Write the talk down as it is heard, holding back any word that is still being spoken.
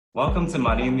Welcome to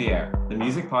Money in the Air, the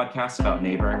music podcast about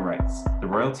neighboring rights, the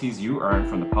royalties you earn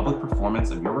from the public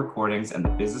performance of your recordings and the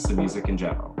business of music in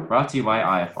general. Brought to you by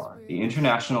IFR, the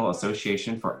International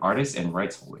Association for Artists and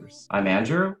Rights Holders. I'm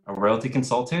Andrew, a royalty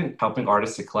consultant helping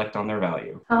artists to collect on their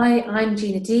value. Hi, I'm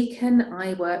Gina Deacon.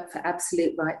 I work for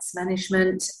Absolute Rights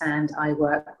Management and I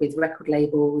work with record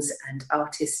labels and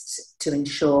artists to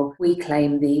ensure we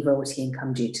claim the royalty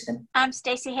income due to them. I'm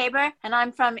Stacey Haber and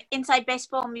I'm from Inside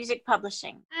Baseball Music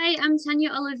Publishing. Hi, I'm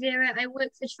Tanya Oliveira. I work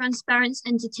for Transparence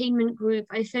Entertainment Group.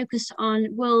 I focus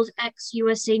on World X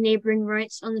USA neighboring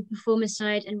rights on the performer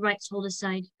side and rights holder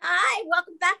side. Hi,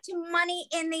 welcome back to Money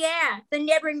in the Air, the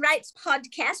Neighboring Rights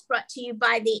podcast brought to you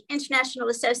by the International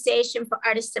Association for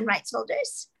Artists and Rights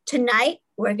Holders. Tonight,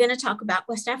 we're going to talk about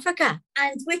West Africa.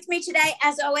 And with me today,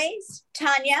 as always,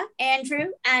 Tanya,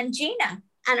 Andrew, and Gina.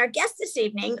 And our guest this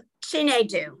evening,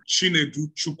 Chinedu. Chinedu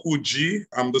Chukwuji.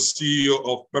 I'm the CEO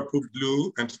of Purple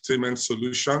Blue Entertainment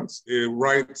Solutions, a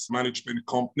rights management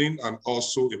company and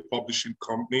also a publishing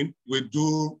company. We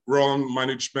do run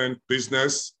management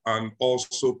business and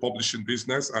also publishing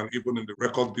business, and even in the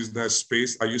record business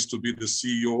space. I used to be the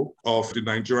CEO of the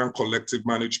Nigerian collective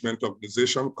management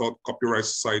organization called Copyright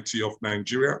Society of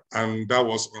Nigeria. And that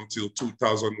was until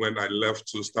 2000 when I left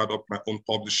to start up my own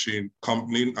publishing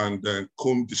company and then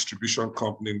Comb Distribution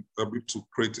Company, to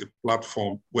create a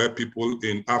platform where people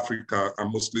in Africa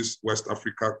and mostly West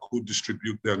Africa could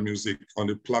distribute their music on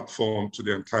a platform to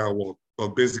the entire world.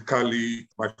 But basically,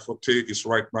 my forte is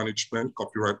right management,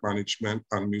 copyright management,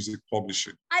 and music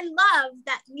publishing. I love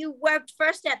that you worked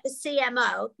first at the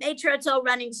CMO, made sure it's all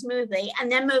running smoothly,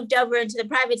 and then moved over into the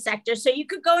private sector so you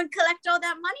could go and collect all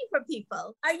that money for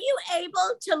people. Are you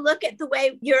able to look at the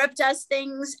way Europe does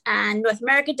things and North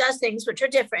America does things, which are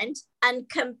different, and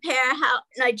compare how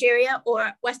Nigeria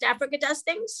or West Africa does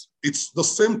things? It's the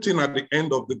same thing at the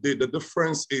end of the day. The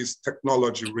difference is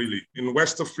technology, really. In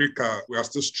West Africa, we are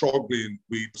still struggling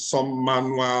with some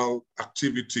manual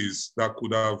activities that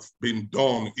could have been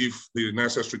done if the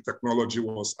necessary technology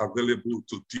was available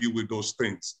to deal with those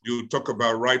things. You talk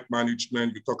about right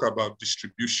management, you talk about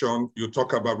distribution, you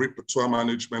talk about repertoire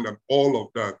management and all of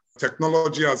that.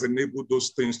 Technology has enabled those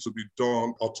things to be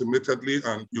done automatically,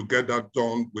 and you get that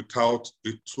done without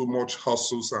too much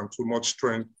hassles and too much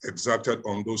strength exerted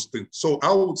on those things. So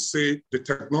I would say the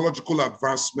technological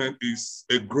advancement is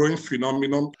a growing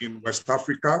phenomenon in West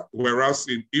Africa, whereas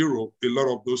in Europe, a lot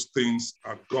of those things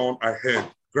have gone ahead.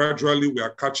 Gradually, we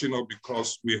are catching up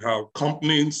because we have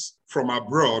companies from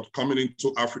abroad coming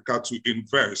into Africa to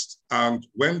invest. And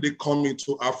when they come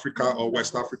into Africa or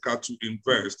West Africa to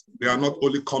invest, they are not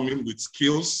only coming with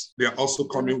skills, they are also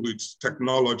coming with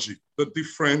technology. The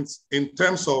difference in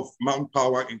terms of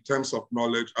manpower, in terms of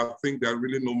knowledge, I think there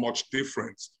really no much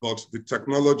difference. But the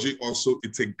technology also,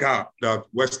 it's a gap that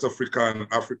West Africa and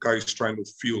Africa is trying to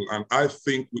fill. And I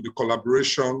think with the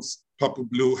collaborations Purple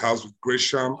Blue has with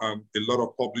Gresham and a lot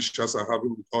of publishers are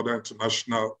having with other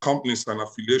international companies and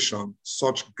affiliations,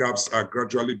 such gaps are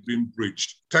gradually being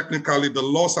bridged. Technically, the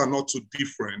laws are not too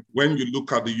different. When you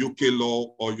look at the UK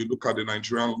law, or you look at the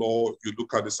Nigerian law, you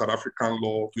look at the South African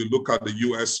law, you look at the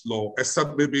US law,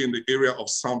 except maybe in the area of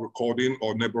sound recording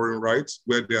or neighboring rights,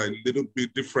 where there are a little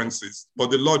bit differences,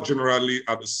 but the law generally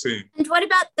are the same. And what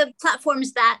about the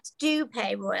platforms that do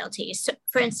pay royalties? So,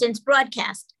 for instance,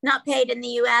 broadcast, not paid in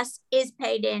the US, is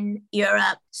paid in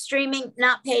Europe. Streaming,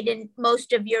 not paid in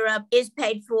most of Europe, is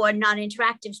paid for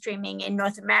non-interactive streaming in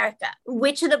North America.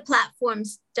 Which of the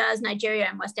platforms does Nigeria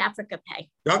and West Africa pay?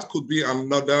 That could be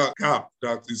another gap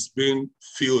that is being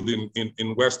filled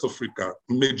in West Africa.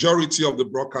 Majority of the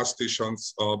broadcast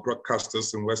stations or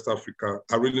broadcasters in West Africa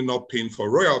are really not paying for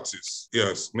royalties.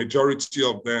 Yes, majority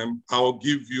of them. I'll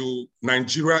give you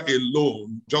Nigeria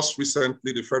alone. Just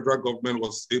recently, the federal government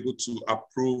was able to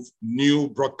approve new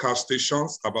broadcast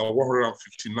stations, about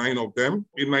 159 of them.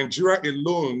 In Nigeria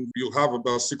alone, you have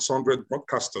about 600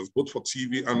 broadcasters, both for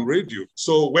TV and radio.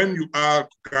 So when you add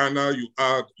Ghana, you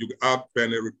add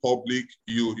Benin Republic,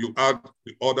 you add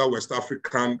the other West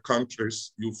African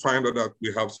countries, you find out that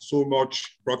we have so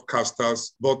much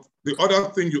broadcasters. But the other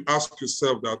thing you ask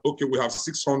yourself that, okay, we have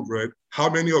 600, how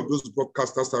many of those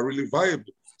broadcasters are really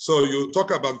viable? So you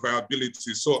talk about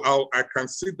viability. So I can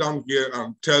sit down here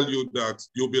and tell you that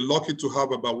you'll be lucky to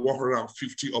have about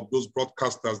 150 of those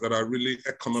broadcasters that are really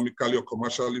economically or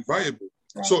commercially viable.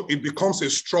 Right. So it becomes a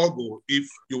struggle if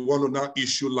you want to now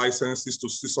issue licenses to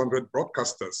 600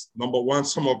 broadcasters. Number one,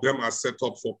 some of them are set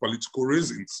up for political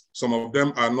reasons. Some of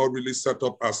them are not really set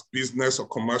up as business or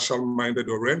commercial minded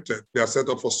oriented. They are set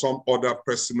up for some other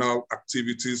personal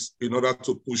activities in order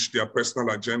to push their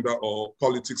personal agenda or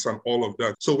politics and all of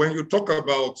that. So when you talk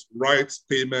about rights,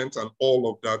 payment, and all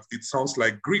of that, it sounds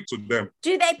like Greek to them.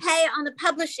 Do they pay on the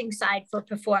publishing side for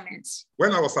performance?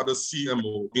 When I was at the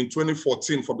CMO in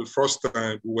 2014, for the first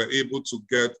time, we were able to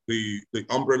get the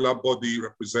umbrella body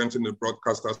representing the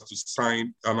broadcasters to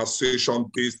sign an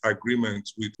association-based agreement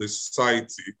with the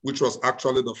society, which was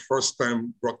actually the first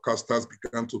time broadcasters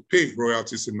began to pay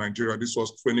royalties in Nigeria. This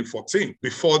was 2014.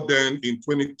 Before then, in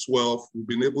 2012, we've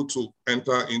been able to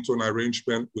enter into an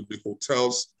arrangement with the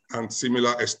hotels and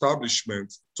similar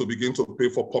establishments to begin to pay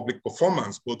for public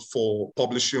performance, both for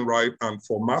publishing right and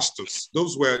for masters.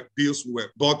 Those were deals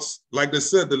but like they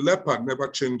said, the leopard never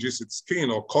changes its skin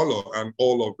or color and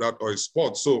all of that or its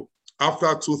spot. So after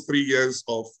 2-3 years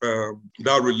of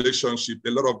that relationship, a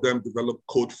lot of them developed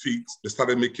cold feet. They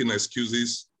started making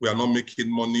excuses. We are not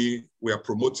making money. We are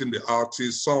promoting the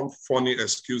artists, some funny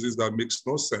excuses that makes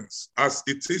no sense. As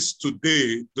it is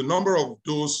today, the number of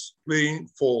those paying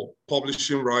for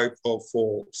publishing right or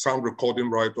for sound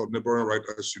recording right or neighboring right,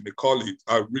 as you may call it,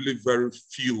 are really very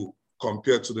few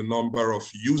compared to the number of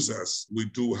users we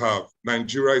do have.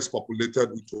 Nigeria is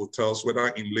populated with hotels, whether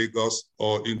in Lagos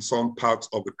or in some parts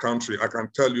of the country. I can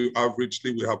tell you,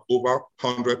 averagely, we have over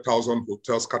 100,000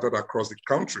 hotels scattered across the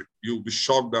country. You'll be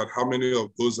shocked at how many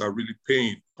of those are really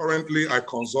paying. Currently, I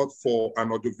consult for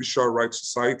an audiovisual rights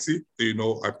society.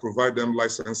 I provide them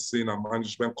licensing and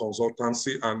management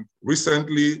consultancy. And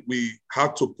recently, we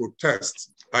had to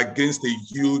protest against a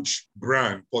huge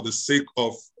brand for the sake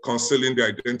of concealing the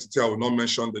identity. I will not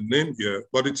mention the name here,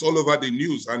 but it's all over the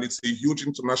news, and it's a huge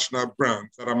international brand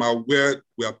that I'm aware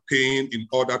we are paying in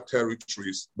other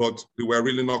territories, but they were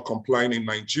really not complying in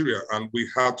Nigeria, and we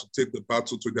had to take the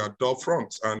battle to their door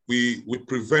front. And we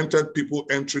prevented people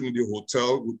entering in the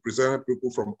hotel. We prevented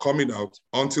people from coming out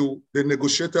until they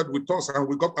negotiated with us, and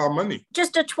we got our money.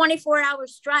 Just a 24-hour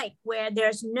strike where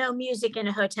there's no music in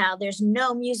a hotel, there's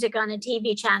no music on a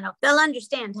TV channel. They'll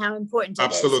understand how important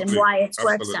it is and why it's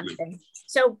worth something.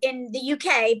 So in the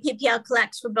UK, PPL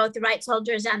collects for both the rights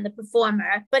holders and the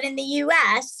performer. But in the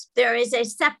US, there is a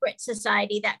separate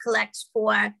society that collects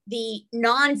for the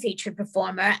non-featured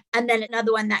performer, and then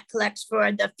another one that collects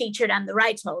for the featured and the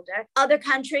rights holder. Other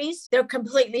countries, they're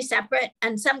completely separate.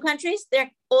 And some countries,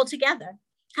 they're all together.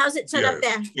 How's it set up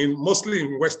there? Mostly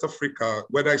in West Africa,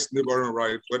 whether it's neighboring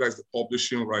right, whether it's the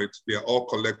publishing right, they are all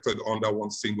collected under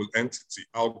one single entity.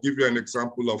 I'll give you an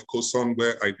example of COSON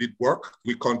where I did work.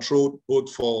 We controlled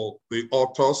both for the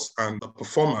authors and the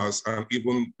performers and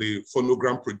even the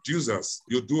phonogram producers.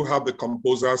 You do have the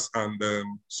composers and the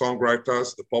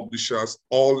songwriters, the publishers,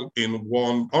 all in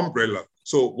one umbrella.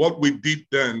 So what we did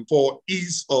then, for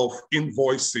ease of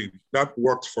invoicing, that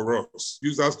worked for us.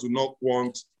 Users do not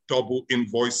want double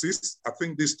invoices. I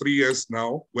think these 3 years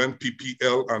now, when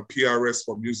PPL and PRS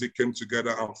for Music came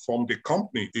together and formed a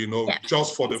company,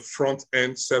 just for the front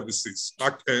end services.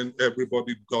 Back end,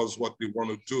 everybody does what they want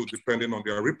to do depending on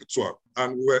their repertoire.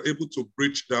 And we were able to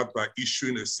bridge that by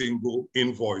issuing a single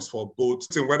invoice for both.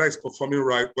 Whether it's performing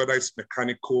right, whether it's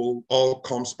mechanical, all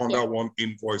comes under one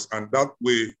invoice. And that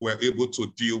way, we're able to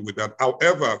deal with that.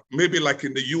 However, maybe like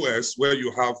in the US, where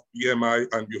you have EMI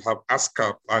and you have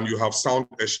ASCAP and you have sound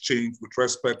exchange with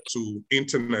respect to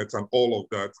internet and all of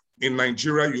that. In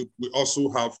Nigeria, we also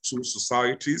have 2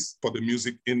 societies for the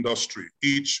music industry.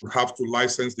 Each have to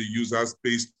license the users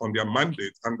based on their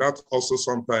mandate. And that also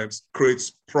sometimes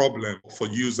creates problem for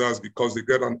users because they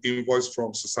get an invoice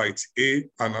from Society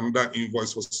A and another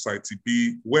invoice for Society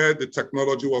B. Where the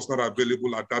technology was not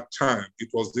available at that time, it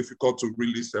was difficult to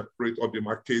really separate or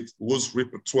demarcate whose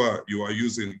repertoire you are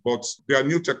using. But there are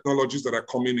new technologies that are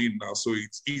coming in now. So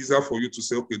it's easier for you to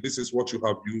say, okay, this is what you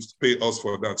have used, pay us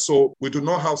for that. So we do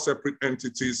not have separate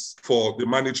entities for the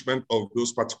management of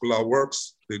those particular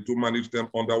works. They do manage them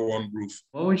under one roof.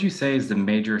 What would you say is the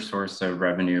major source of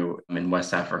revenue in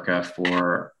West Africa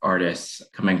for artists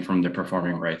coming from the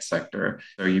performing rights sector?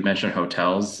 So you mentioned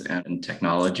hotels and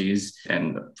technologies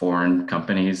and foreign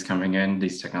companies coming in,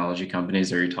 these technology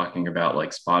companies. Are you talking about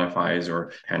like Spotify's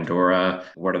or Pandora?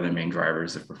 What are the main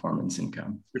drivers of performance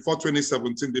income? Before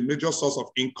 2017, the major source of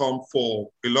income for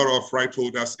a lot of right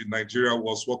holders in Nigeria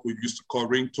was what we used to call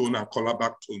ringtone and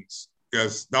collarback tones.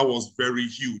 Yes, that was very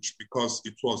huge because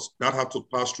that had to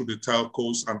pass through the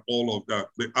telcos and all of that.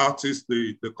 The artists,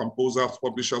 the composers,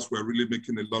 publishers were really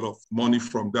making a lot of money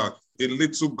from that. A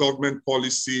little government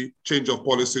policy, change of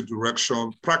policy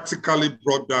direction, practically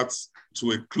brought that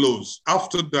to a close.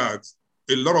 After that,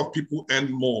 a lot of people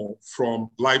earn more from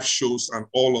live shows and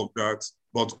all of that.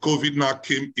 But COVID now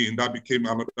came in, that became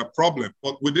another problem.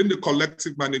 But within the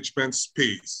collective management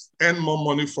space, earn more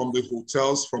money from the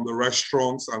hotels, from the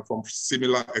restaurants, and from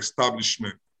similar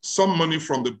establishments. Some money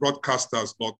from the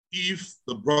broadcasters, but if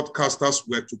the broadcasters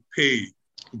were to pay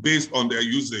based on their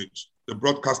usage, the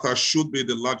broadcaster should be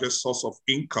the largest source of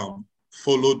income,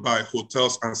 followed by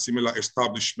hotels and similar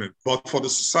establishments. But for the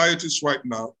societies right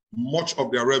now, much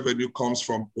of their revenue comes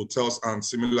from hotels and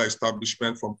similar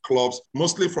establishments, from clubs,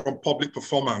 mostly from public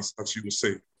performance, as you would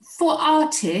say. For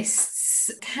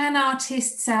artists, can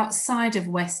artists outside of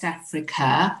West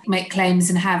Africa make claims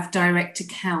and have direct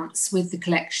accounts with the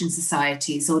collection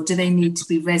societies, or do they need to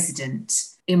be resident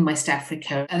in West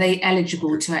Africa? Are they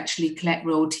eligible to actually collect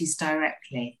royalties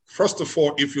directly? First of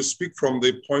all, if you speak from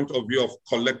the point of view of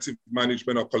collective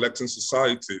management or collecting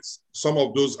societies, some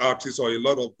of those artists, or a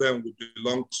lot of them, will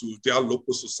belong to their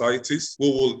local societies,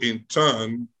 who will in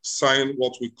turn sign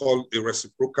what we call a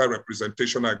reciprocal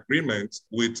representation agreement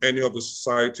with any of the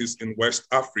societies in West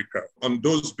Africa. On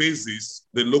those bases,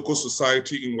 the local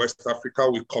society in West Africa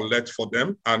will collect for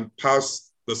them and pass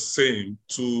the same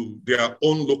to their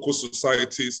own local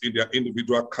societies in their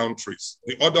individual countries.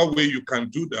 The other way you can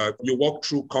do that, you work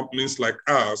through companies like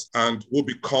ours, and who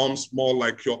becomes more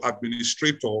like your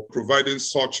administrator, providing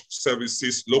such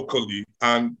services locally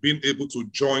and being able to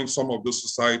join some of those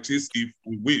societies if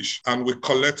we wish. And we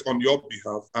collect on your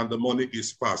behalf and the money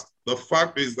is passed. The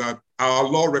fact is that our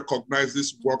law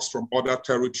recognizes works from other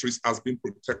territories as being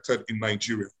protected in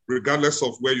Nigeria, regardless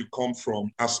of where you come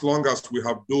from. As long as we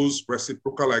have those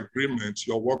reciprocal agreements,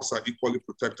 your works are equally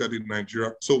protected in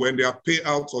Nigeria. So when there are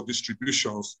payouts or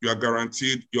distributions, you are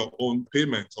guaranteed your own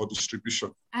payment or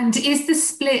distribution. And is the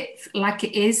split like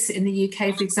it is in the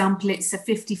UK, for example? It's a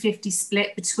 50-50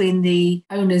 split between the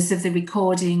owners of the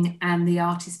recording and the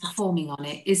artists performing on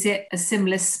it. Is it a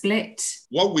similar split?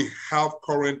 What we have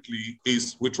currently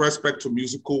is, with respect to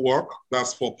musical work,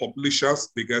 that's for publishers,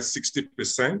 they get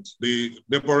 60%. The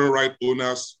neighboring right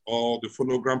owners or the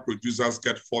phonogram producers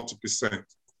get 40%.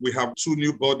 We have 2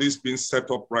 new bodies being set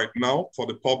up right now for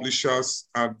the publishers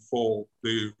and for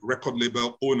the record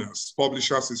label owners.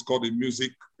 Publishers is called the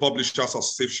Music Publishers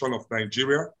Association of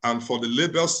Nigeria. And for the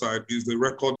label side is the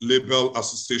Record Label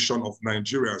Association of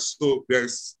Nigeria. So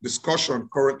there's discussion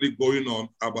currently going on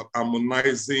about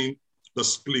harmonizing the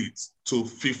split to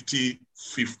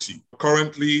 50-50.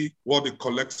 Currently, what the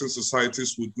collecting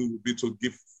societies would do would be to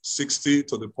give 60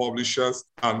 to the publishers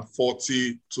and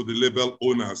 40 to the label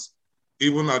owners.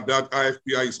 Even at that,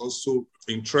 IFPI is also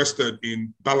interested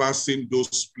in balancing those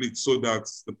splits so that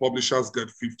the publishers get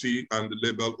 50 and the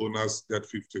label owners get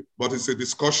 50. But it's a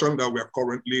discussion that we are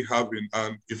currently having.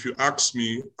 And if you ask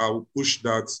me, I will push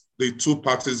that the 2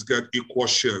 parties get equal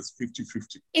shares,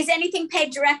 50-50. Is anything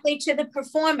paid directly to the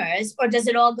performers, or does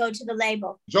it all go to the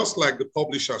label? Just like the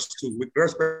publishers too, with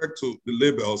respect to the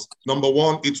labels, number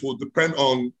one, it will depend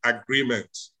on agreement.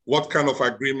 What kind of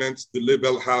agreement the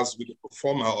label has with the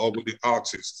performer or with the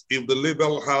artist. If the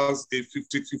label has a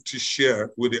 50-50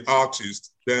 share with the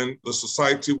artist, then the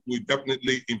society will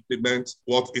definitely implement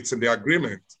what it's in the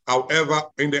agreement. However,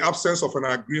 in the absence of an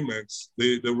agreement,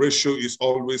 the ratio is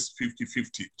always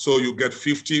 50-50. So you get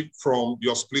 50 from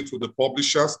your split with the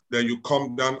publishers, then you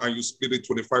come down and you split it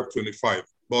 25-25.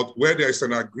 But where there is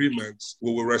an agreement,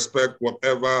 we will respect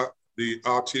whatever the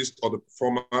artist or the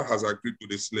performer has agreed to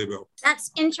this label. That's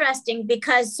interesting,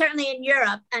 because certainly in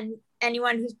Europe, and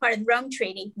anyone who's part of the Rome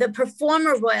Treaty, the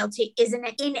performer royalty is an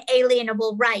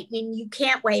inalienable right, meaning you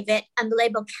can't waive it and the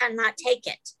label cannot take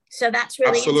it. So that's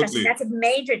really interesting. That's a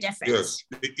major difference.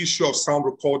 Yes. The issue of sound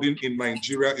recording in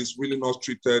Nigeria is really not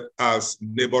treated as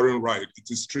neighboring right. It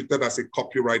is treated as a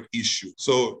copyright issue.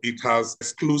 So it has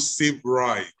exclusive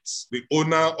rights. The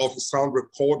owner of a sound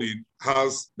recording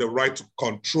has the right to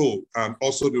control and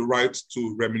also the right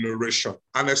to remuneration.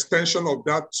 An extension of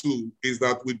that too is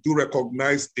that we do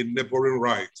recognize a neighboring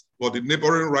right, but the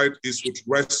neighboring right is with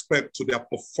respect to their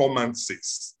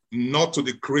performances, not to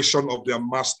the creation of their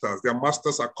masters. Their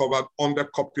masters are covered under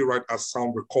copyright as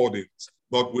sound recordings.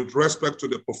 But with respect to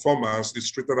the performance,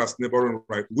 it's treated as neighboring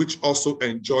right, which also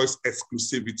enjoys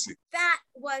exclusivity. That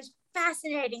was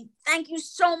fascinating. Thank you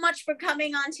so much for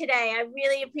coming on today. I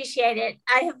really appreciate it.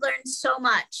 I have learned so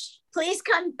much. Please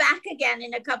come back again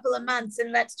in a couple of months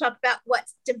and let's talk about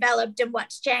what's developed and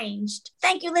what's changed.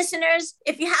 Thank you, listeners.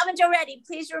 If you haven't already,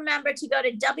 please remember to go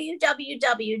to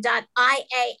www.iafar.co.uk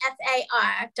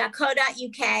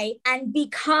and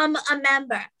become a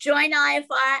member. Join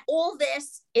IFR. All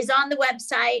this is on the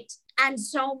website and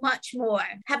so much more.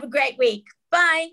 Have a great week. Bye.